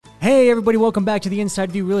Hey everybody, welcome back to the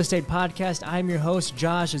Inside View Real Estate Podcast. I'm your host,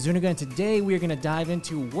 Josh Zuniga, and today we are going to dive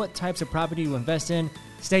into what types of property to invest in.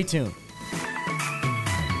 Stay tuned.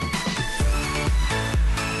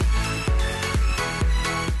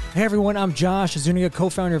 Hey everyone, I'm Josh Zuniga,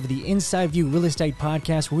 co-founder of the Inside View Real Estate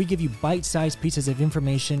Podcast, where we give you bite-sized pieces of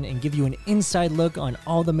information and give you an inside look on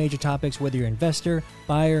all the major topics, whether you're an investor,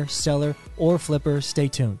 buyer, seller, or flipper. Stay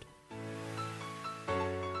tuned.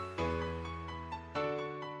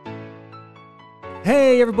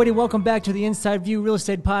 Hey everybody, welcome back to the Inside View Real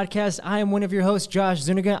Estate Podcast. I am one of your hosts, Josh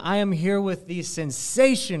Zuniga. I am here with the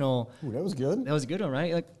sensational... Ooh, that was good. That was a good one,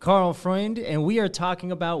 right? Like Carl Freund, and we are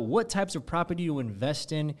talking about what types of property to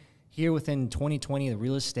invest in here within 2020, the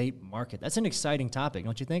real estate market. That's an exciting topic,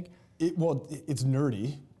 don't you think? It's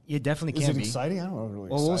nerdy. It definitely can be. Is it exciting? I don't know. Really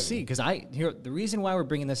well, we'll see, because the reason why we're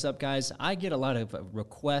bringing this up, guys, I get a lot of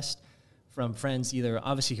requests from friends, either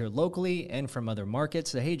obviously here locally and from other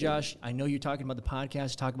markets. Say, hey, Josh, I know you're talking about the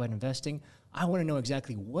podcast, talk about investing. I want to know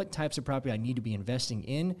exactly what types of property I need to be investing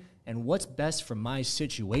in and what's best for my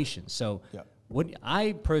situation. So what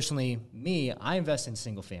I personally, I invest in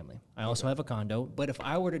single family. I also have a condo. But if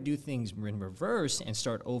I were to do things in reverse and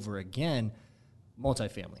start over again,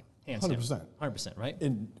 multifamily. Hands 100%. down. 100%, right?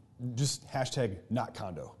 And just hashtag not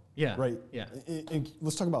condo. Yeah. Right? Yeah. And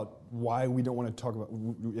let's talk about why we don't want to talk about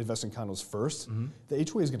invest in condos first. Mm-hmm.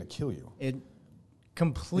 The HOA is going to kill you. It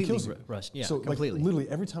completely rust. Yeah, so completely. Like, literally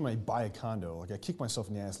every time I buy a condo, like I kick myself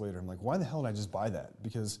in the ass later. I'm like, why the hell did I just buy that?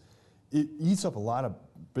 Because it eats up a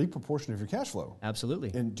big proportion of your cash flow.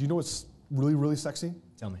 Absolutely. And do you know what's really, really sexy?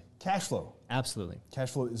 Tell me. Cash flow. Absolutely.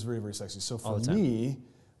 Cash flow is very, very sexy. So for me,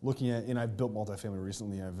 looking at, and I've built multifamily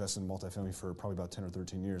recently, I've invested in multifamily for probably about 10 or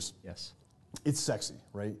 13 years. Yes. It's sexy,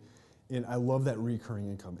 right? And I love that recurring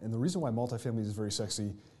income. And the reason why multifamily is very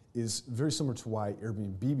sexy is very similar to why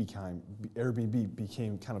Airbnb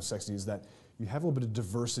became kind of sexy, is that you have a little bit of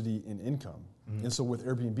diversity in income. Mm-hmm. And so with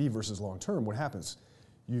Airbnb versus long-term, what happens?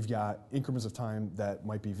 You've got increments of time that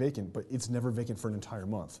might be vacant, but it's never vacant for an entire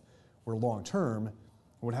month. Where long-term,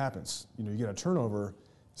 what happens? You get a turnover,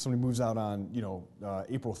 somebody moves out on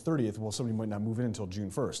April 30th, well, somebody might not move in until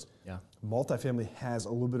June 1st. Yeah. Multifamily has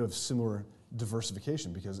a little bit of similar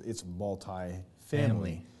diversification because it's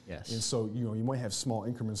multi-family. Yes. And so, you might have small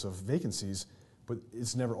increments of vacancies, but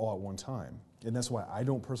it's never all at one time. And that's why I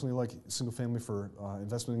don't personally like single family for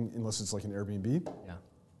investment unless it's like an Airbnb.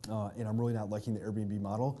 Yeah. And I'm really not liking the Airbnb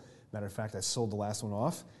model. Matter of fact, I sold the last one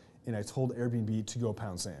off and I told Airbnb to go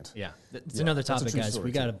pound sand. Yeah. It's another topic, guys.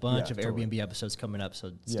 We got a bunch of Airbnb episodes coming up,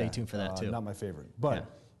 so stay tuned for that too. Not my favorite.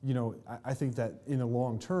 But, I think that in the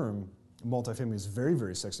long term, multifamily is very,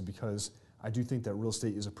 very sexy because I do think that real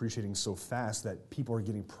estate is appreciating so fast that people are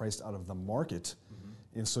getting priced out of the market.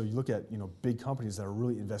 Mm-hmm. And so you look at, big companies that are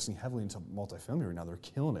really investing heavily into multifamily right now, they're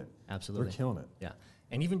killing it. Absolutely. They're killing it. Yeah.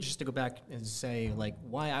 And even just to go back and say, like,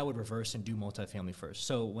 why I would reverse and do multifamily first.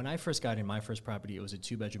 So when I first got in my first property, it was a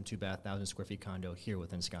 2-bedroom, 2-bath, 1,000 square feet condo here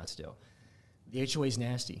within Scottsdale. The HOA is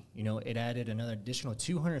nasty. It added another additional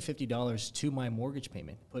 $250 to my mortgage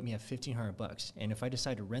payment, put me at $1,500. And if I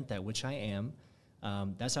decide to rent that, which I am,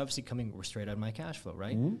 that's obviously coming straight out of my cash flow,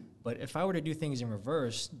 right? Mm-hmm. But if I were to do things in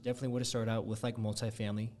reverse, definitely would have started out with like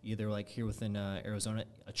multifamily, either like here within Arizona,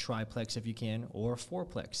 a triplex if you can, or a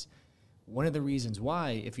fourplex. One of the reasons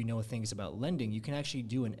why, if you know things about lending, you can actually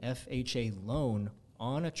do an FHA loan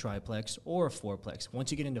on a triplex or a fourplex.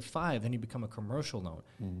 Once you get into 5, then you become a commercial loan.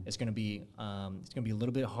 Mm-hmm. It's going to be a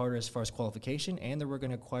little bit harder as far as qualification, and then we're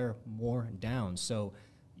going to acquire more down. So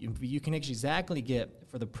you can exactly get,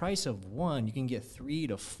 for the price of one, you can get 3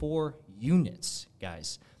 to 4 units,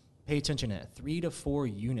 guys. Pay attention to that, 3 to 4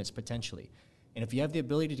 units potentially. And if you have the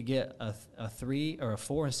ability to get a 3 or a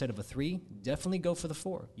 4 instead of a 3, definitely go for the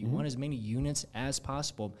 4. You want as many units as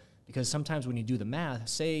possible, because sometimes when you do the math,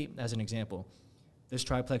 say, as an example, this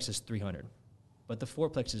triplex is $300, but the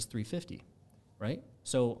fourplex is $350, right?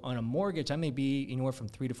 So on a mortgage, I may be anywhere from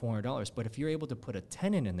 $300 to $400, but if you're able to put a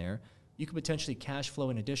tenant in there, you could potentially cash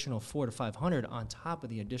flow an additional $400 to $500 on top of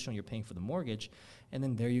the additional you're paying for the mortgage, and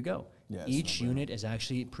then there you go. Yeah, each unit is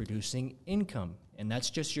actually producing income, and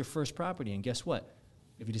that's just your first property. And guess what?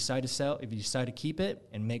 If you decide to sell, if you decide to keep it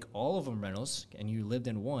and make all of them rentals, and you lived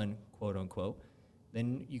in one, quote unquote,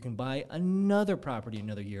 then you can buy another property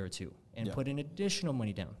another year or two and put in additional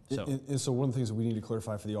money down. So, and so one of the things that we need to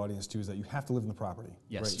clarify for the audience too is that you have to live in the property.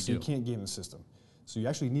 Yes, right? you so do. You can't game the system. So you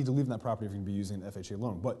actually need to live in that property if you're going to be using an FHA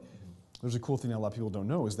loan. But there's a cool thing that a lot of people don't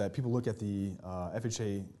know is that people look at the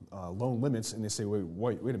FHA loan limits and they say,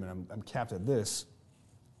 wait a minute, I'm capped at this,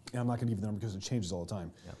 and I'm not going to give you the number because it changes all the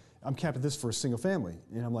time. Yeah. I'm capped at this for a single family.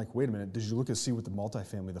 And I'm like, wait a minute, did you look and see what the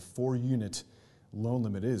multifamily, the 4-unit loan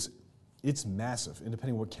limit is, it's massive. And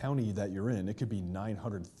depending on what county that you're in, it could be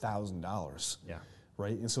 $900,000. Yeah.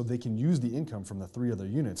 Right? And so they can use the income from the 3 other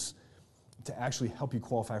units to actually help you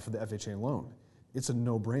qualify for the FHA loan. It's a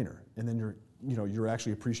no-brainer. And then you're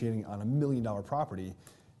actually appreciating on $1 million property,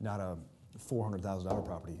 not a $400,000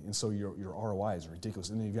 property. And so your ROI is ridiculous.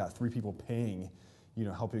 And then you've got 3 people paying,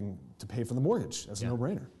 helping to pay for the mortgage. That's a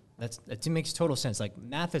no-brainer. That makes total sense. Like,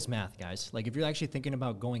 math is math, guys. Like, if you're actually thinking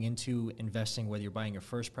about going into investing, whether you're buying your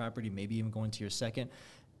first property, maybe even going to your second,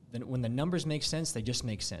 then when the numbers make sense, they just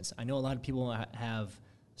make sense. I know a lot of people have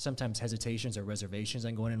sometimes hesitations or reservations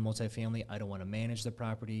on going in multifamily. I don't want to manage the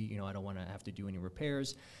property. I don't want to have to do any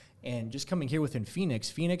repairs. And just coming here within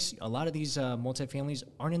Phoenix, a lot of these multifamilies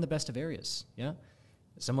aren't in the best of areas. Yeah.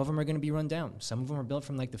 Some of them are going to be run down. Some of them are built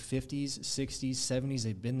from like the 50s, 60s, 70s.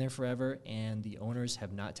 They've been there forever, and the owners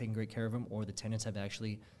have not taken great care of them, or the tenants have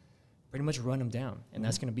actually pretty much run them down. And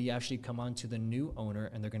that's going to be actually come on to the new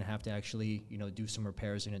owner, and they're going to have to actually, do some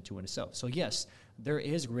repairs in it to itself. So yes, there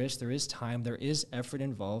is risk, there is time, there is effort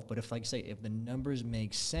involved. But if the numbers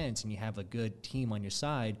make sense and you have a good team on your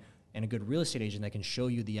side and a good real estate agent that can show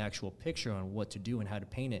you the actual picture on what to do and how to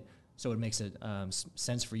paint it, so it makes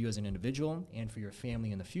sense for you as an individual and for your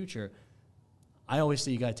family in the future, I always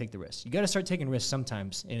say you got to take the risk. You got to start taking risks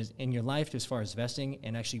sometimes in your life as far as investing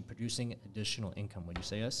and actually producing additional income. Would you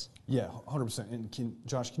say yes? Yeah, 100%. And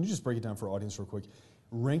Josh, can you just break it down for our audience real quick?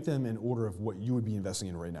 Rank them in order of what you would be investing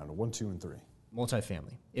in right now, 1, 2, and 3.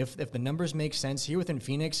 Multifamily. If the numbers make sense, here within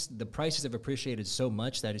Phoenix, the prices have appreciated so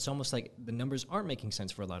much that it's almost like the numbers aren't making sense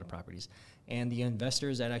for a lot of properties. And the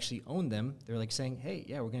investors that actually own them, they're like saying, hey,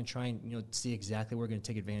 yeah, we're going to try and see exactly what we're going to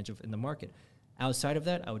take advantage of in the market. Outside of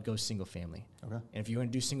that, I would go single family. Okay. And if you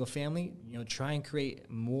want to do single family, try and create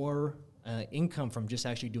more income from just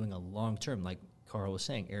actually doing a long term, like Carl was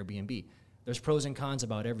saying, Airbnb. There's pros and cons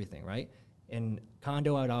about everything, right? And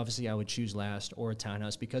condo, I would choose last, or a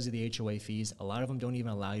townhouse because of the HOA fees. A lot of them don't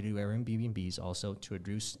even allow you to do Airbnbs also to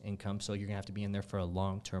reduce income, so you're going to have to be in there for a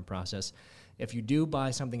long-term process. If you do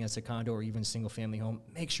buy something that's a condo or even single-family home,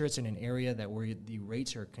 make sure it's in an area that where the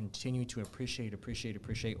rates are continuing to appreciate,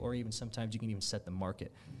 or even sometimes you can even set the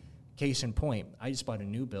market. Case in point, I just bought a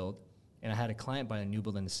new build, and I had a client buy a new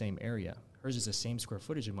build in the same area. Hers is the same square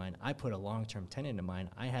footage of mine. I put a long-term tenant in mine.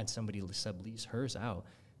 I had somebody sublease hers out.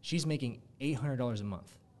 She's making $800 a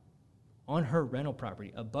month on her rental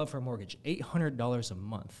property above her mortgage, $800 a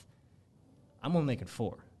month. I'm only making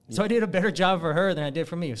 $4. Yeah. So I did a better job for her than I did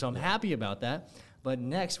for me. So I'm happy about that. But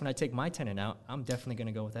next, when I take my tenant out, I'm definitely going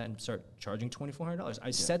to go with that and start charging $2,400. I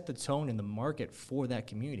set the tone in the market for that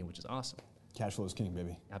community, which is awesome. Cash flow is king,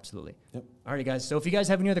 baby. Absolutely. Yep. All right, guys. So if you guys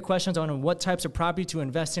have any other questions on what types of property to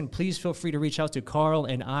invest in, please feel free to reach out to Carl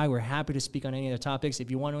and I. We're happy to speak on any other topics.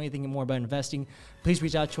 If you want to know anything more about investing, please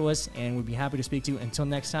reach out to us, and we'd be happy to speak to you. Until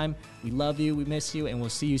next time, we love you, we miss you, and we'll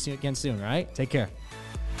see you again soon, all right? Take care.